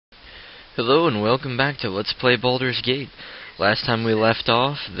Hello and welcome back to Let's Play Baldur's Gate. Last time we left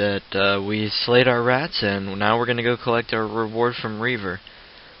off that we slayed our rats, and now we're gonna go collect our reward from Reaver.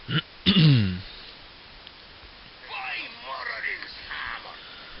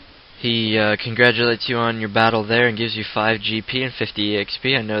 He congratulates you on your battle there and gives you 5 GP and 50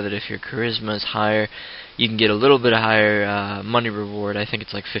 EXP. I know that if your charisma is higher, you can get a little bit higher money reward. I think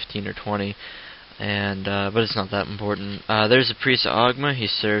it's like 15 or 20. But it's not that important. There's a priest Ogma. He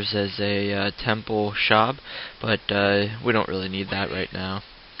serves as a temple shop, but we don't really need that right now.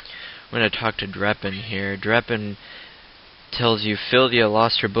 I'm going to talk to Dreppen here. Dreppen tells you Phildia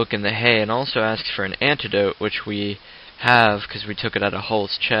lost her book in the hay and also asks for an antidote, which we have because we took it out of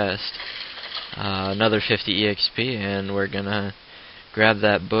Hull's chest. Another 50 EXP, and we're going to grab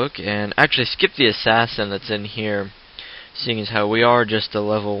that book and actually skip the assassin that's in here. Seeing as how we are just a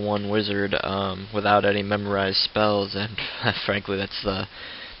level 1 wizard without any memorized spells, and frankly that's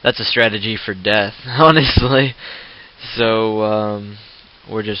a strategy for death, honestly. So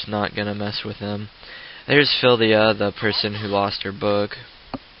we're just not gonna mess with him. There's Phildia, the person who lost her book.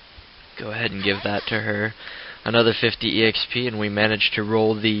 Go ahead and give that to her. Another 50 EXP, and we managed to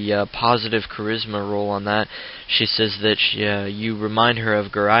roll the positive charisma roll on that. She says that you remind her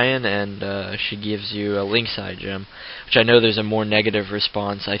of Gorion, and she gives you a Lynxeye gem, which I know there's a more negative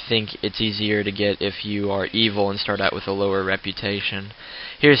response. I think it's easier to get if you are evil and start out with a lower reputation.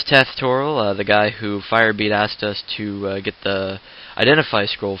 Here's Teth Toril, the guy who Firebeat asked us to get the Identify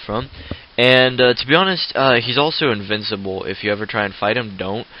scroll from. And to be honest, he's also invincible. If you ever try and fight him,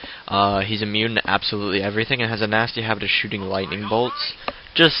 don't. He's immune to absolutely everything and has a nasty habit of shooting lightning bolts.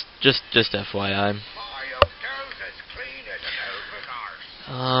 Just FYI.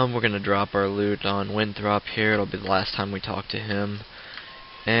 We're gonna drop our loot on Winthrop here. It'll be the last time we talk to him.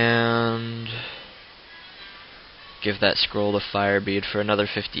 And give that scroll to Firebeat for another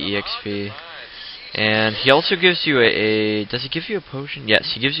 50 EXP. And he also gives you does he give you a potion?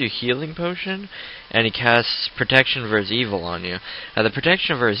 Yes, he gives you a healing potion, and he casts protection versus evil on you. Now the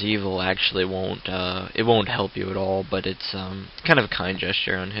protection versus evil actually won't help you at all, but it's kind of a kind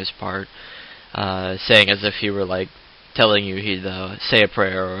gesture on his part, saying as if he were like telling you he'd say a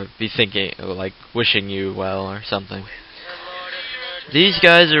prayer or be thinking, or like wishing you well or something. These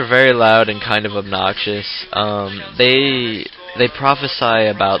guys are very loud and kind of obnoxious. They prophesy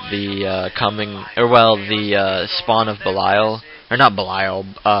about the the spawn of Belial, or not Belial,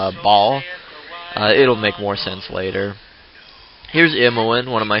 Baal. It'll make more sense later. Here's Imoen,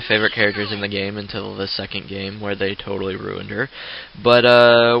 one of my favorite characters in the game until the second game where they totally ruined her. But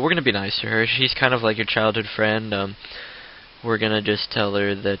we're gonna be nice to her. She's kind of like your childhood friend. We're gonna just tell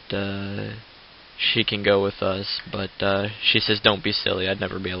her that she can go with us, but she says don't be silly. I'd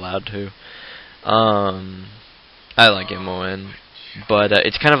never be allowed to. I like Imoen, but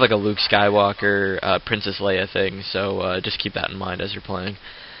it's kind of like a Luke Skywalker, Princess Leia thing, so just keep that in mind as you're playing.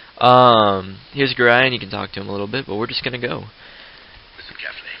 Here's Gorion. You can talk to him a little bit, but we're just gonna go. Listen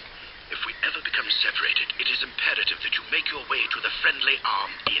carefully. If we ever become separated, it is imperative that you make your way to the Friendly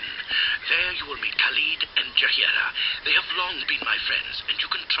Arm Inn. There you will meet Khalid and Jahira. They have long been my friends, and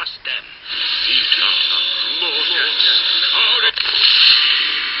you can trust them.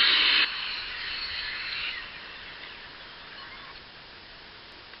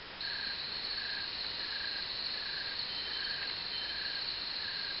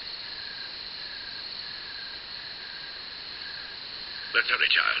 Let's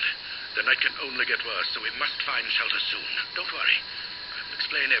hurry, child. The night can only get worse, so we must find shelter soon. Don't worry. I'll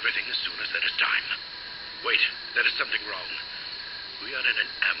explain everything as soon as there is time. Wait, there is something wrong. We are in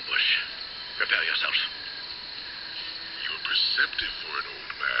an ambush. Prepare yourself. You're perceptive for an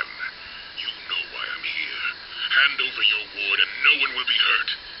old man. You know why I'm here. Hand over your ward and no one will be hurt.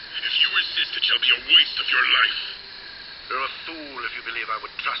 If you resist, it shall be a waste of your life. You're a fool if you believe I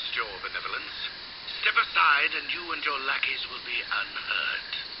would trust your benevolence. Step aside and you and your lackeys will be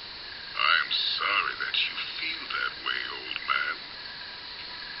unhurt. I'm sorry that you feel that way, old man.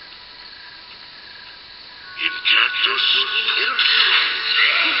 Incactus.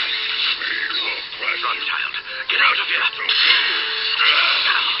 Run, child. Get out of here.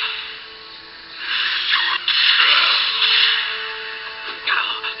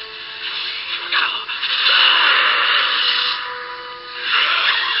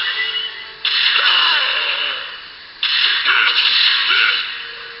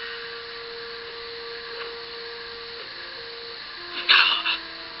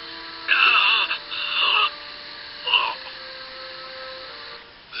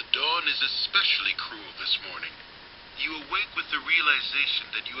 Especially cruel this morning. You awake with the realization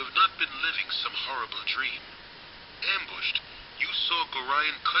that you have not been living some horrible dream. Ambushed, You saw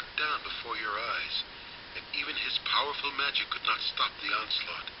Gorion cut down before your eyes, and even his powerful magic could not stop the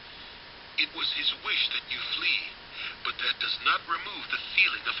onslaught. It was his wish that you flee, but that does not remove the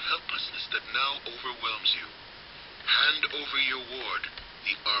feeling of helplessness that now overwhelms you. Hand over your ward,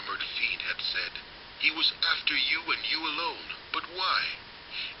 the armored fiend had said. He was after you and you alone, but why?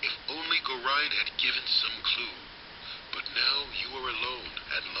 If only Gorion had given some clue. But now you are alone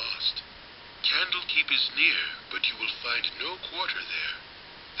and lost. Candlekeep is near, but you will find no quarter there.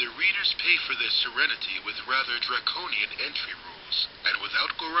 The readers pay for their serenity with rather draconian entry rules, and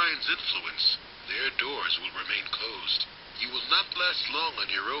without Gorion's influence, their doors will remain closed. You will not last long on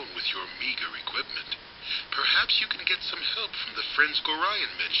your own with your meager equipment. Perhaps you can get some help from the friends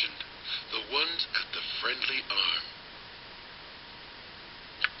Gorion mentioned, the ones at the Friendly Arm.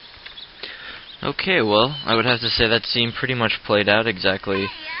 Okay, well, I would have to say that scene pretty much played out exactly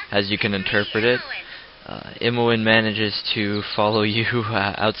as you can interpret it. Imoen manages to follow you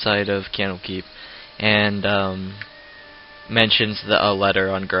outside of Candlekeep and mentions a letter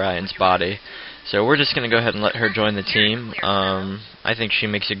on Gorion's body. So we're just going to go ahead and let her join the team. I think she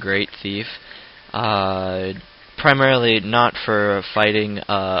makes a great thief. Primarily not for fighting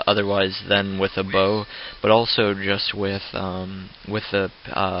otherwise than with a bow, but also just with the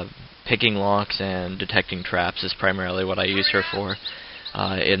picking locks and detecting traps is primarily what I use her for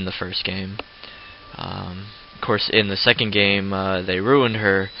in the first game. Of course, in the second game, they ruined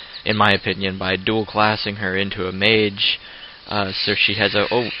her, in my opinion, by dual classing her into a mage. So she has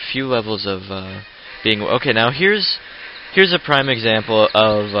a few levels of being okay. Now here's a prime example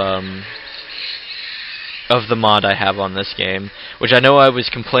of the mod I have on this game, which I know I was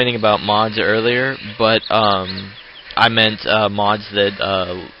complaining about mods earlier, but I meant mods that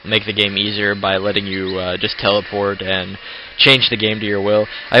make the game easier by letting you just teleport and change the game to your will.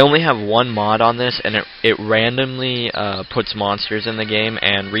 I only have one mod on this, and it randomly puts monsters in the game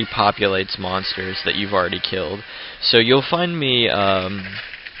and repopulates monsters that you've already killed. So you'll find me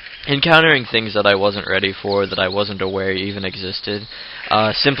encountering things that I wasn't ready for, that I wasn't aware even existed,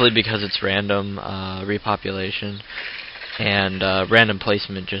 simply because it's random repopulation and random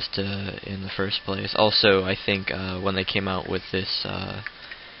placement just in the first place. Also, I think when they came out with this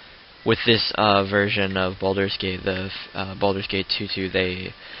version of Baldur's Gate, the Baldur's Gate Tutu,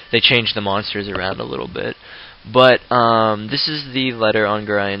 they changed the monsters around a little bit. But this is the letter on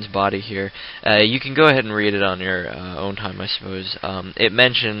Gorion's body here. You can go ahead and read it on your own time, I suppose. It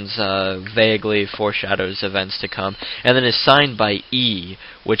mentions vaguely foreshadows events to come, and then is signed by E,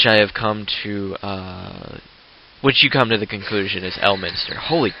 which I have come to, which you come to the conclusion is Elminster.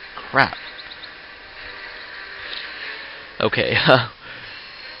 Holy crap! Okay,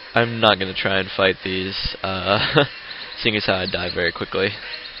 I'm not gonna try and fight these, seeing as how I die very quickly.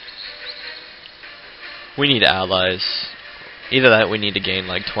 We need allies. Either that, we need to gain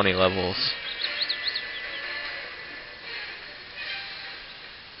like 20 levels.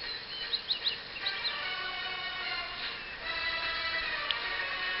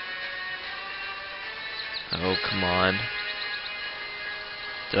 Oh, come on.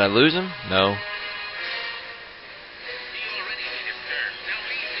 Did I lose him? No.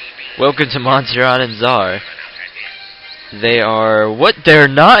 Welcome to Montserrat and Czar. They are... What? They're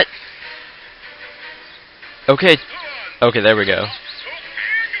not... Okay. Okay, there we go.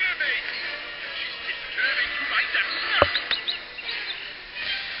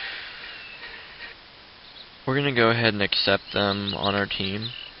 We're gonna go ahead and accept them on our team.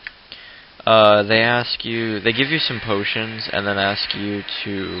 They give you some potions and then ask you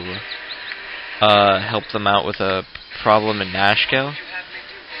to help them out with a problem in Nashkel.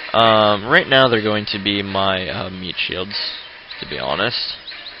 Right now they're going to be my meat shields, to be honest.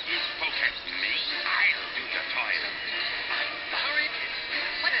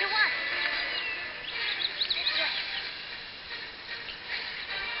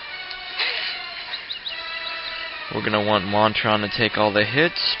 We're going to want Montron to take all the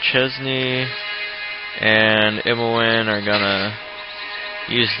hits. Chesney and Imoen are going to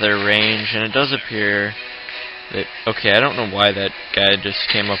use their range, and it does appear that... Okay, I don't know why that guy just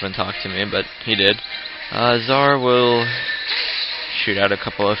came up and talked to me, but he did. Czar will shoot out a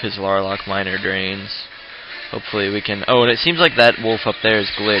couple of his Larlock minor drains. Hopefully we can... Oh, and it seems like that wolf up there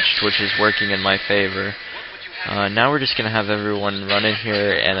is glitched, which is working in my favor. Now we're just going to have everyone run in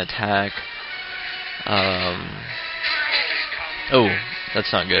here and attack. Oh,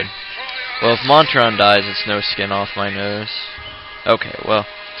 that's not good. Well, if Montron dies, it's no skin off my nose. Okay, well,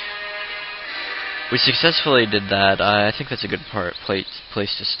 we successfully did that. I think that's a good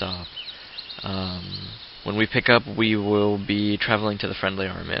place to stop. When we pick up, we will be traveling to the Friendly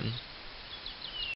Arm Inn.